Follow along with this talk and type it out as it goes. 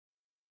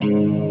Welcome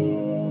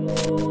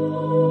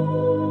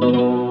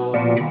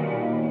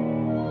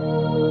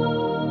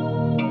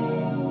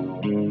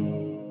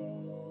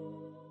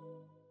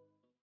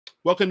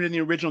to the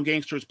Original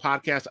Gangsters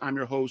podcast. I'm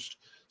your host,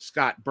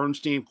 Scott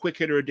Burnstein, quick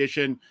hitter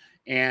edition,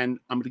 and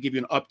I'm going to give you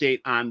an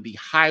update on the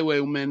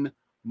Highwaymen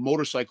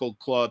Motorcycle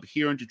Club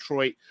here in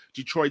Detroit,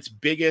 Detroit's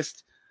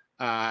biggest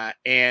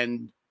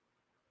and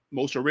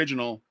most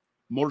original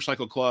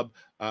motorcycle club.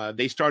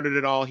 They started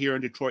it all here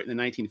in Detroit in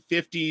the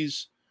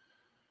 1950s.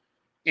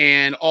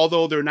 And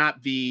although they're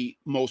not the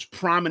most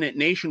prominent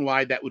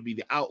nationwide, that would be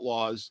the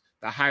Outlaws,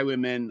 the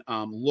Highwaymen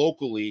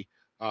locally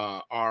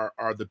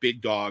are the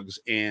big dogs.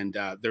 And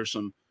there's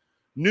some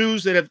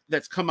news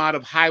that's come out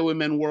of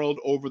Highwaymen world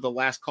over the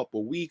last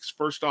couple of weeks.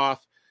 First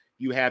off,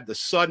 you had the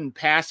sudden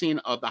passing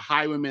of the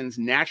Highwaymen's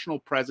national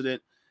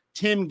president,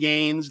 Tim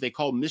Gaines. They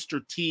call him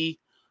Mr. T.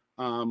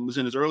 Was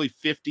in his early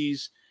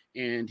 50s,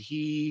 and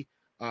he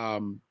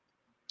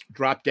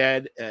dropped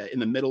dead in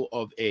the middle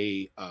of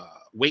a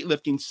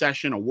weightlifting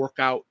session, a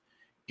workout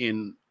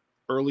in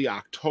early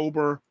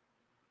October,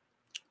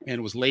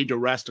 and was laid to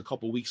rest a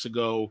couple weeks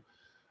ago.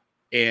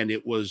 And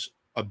it was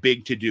a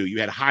big to-do.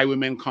 You had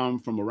Highwaymen come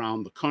from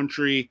around the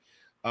country.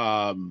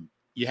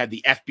 You had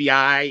the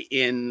FBI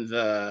in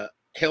the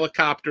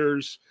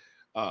helicopters,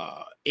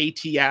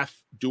 ATF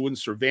doing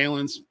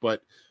surveillance.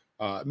 But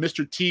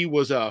Mr. T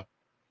was a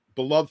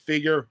beloved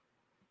figure,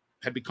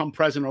 had become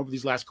president over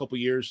these last couple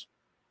of years,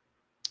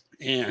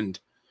 and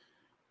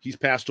he's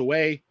passed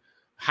away.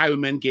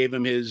 Highwaymen gave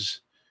him his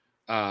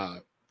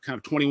kind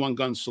of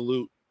 21-gun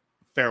salute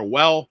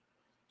farewell.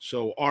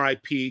 So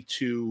RIP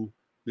to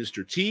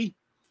Mr. T.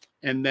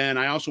 And then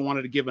I also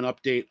wanted to give an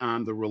update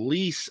on the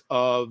release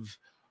of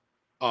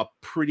a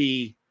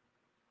pretty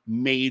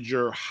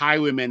major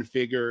Highwaymen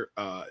figure,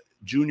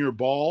 Junior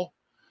Ball.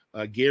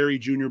 Gary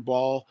Junior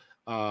Ball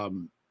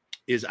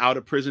is out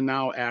of prison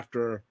now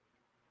after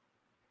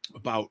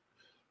about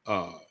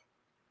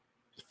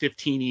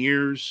 15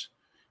 years.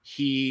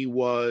 He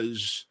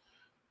was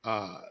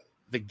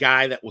the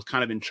guy that was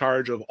kind of in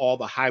charge of all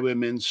the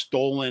Highwaymen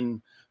stolen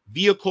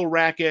vehicle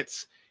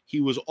rackets. He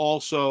was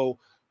also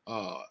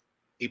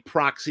a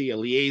proxy, a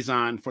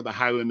liaison for the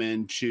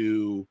Highwaymen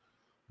to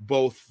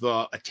both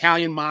the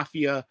Italian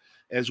Mafia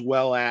as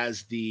well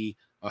as the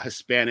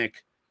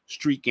Hispanic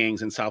street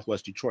gangs in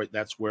Southwest Detroit.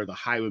 That's where the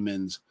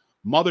Highwaymen's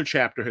mother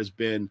chapter has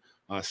been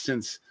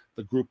since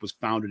the group was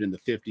founded in the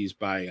 50s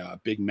by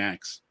Big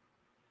Max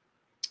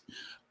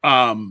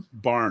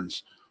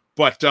Barnes.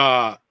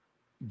 But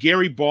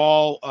Gary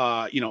Ball,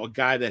 a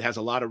guy that has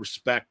a lot of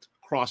respect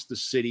across the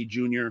city,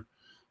 Junior,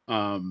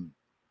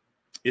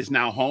 is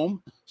now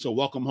home. So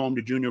welcome home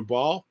to Junior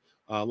Ball.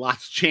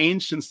 Lots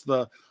changed since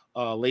the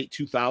late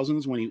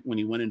 2000s when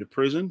he went into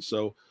prison.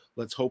 So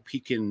let's hope he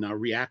can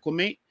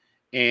reacclimate.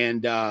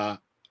 And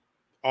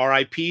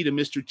RIP to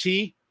Mr.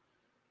 T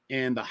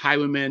and the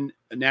Highwaymen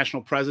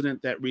national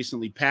president that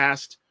recently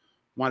passed.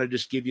 Want to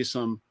just give you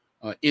some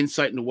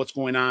insight into what's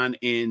going on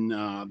in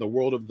the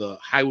world of the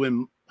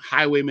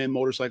Highwaymen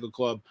Motorcycle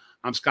Club.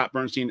 I'm Scott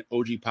Burnstein,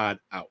 OG Pod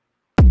out.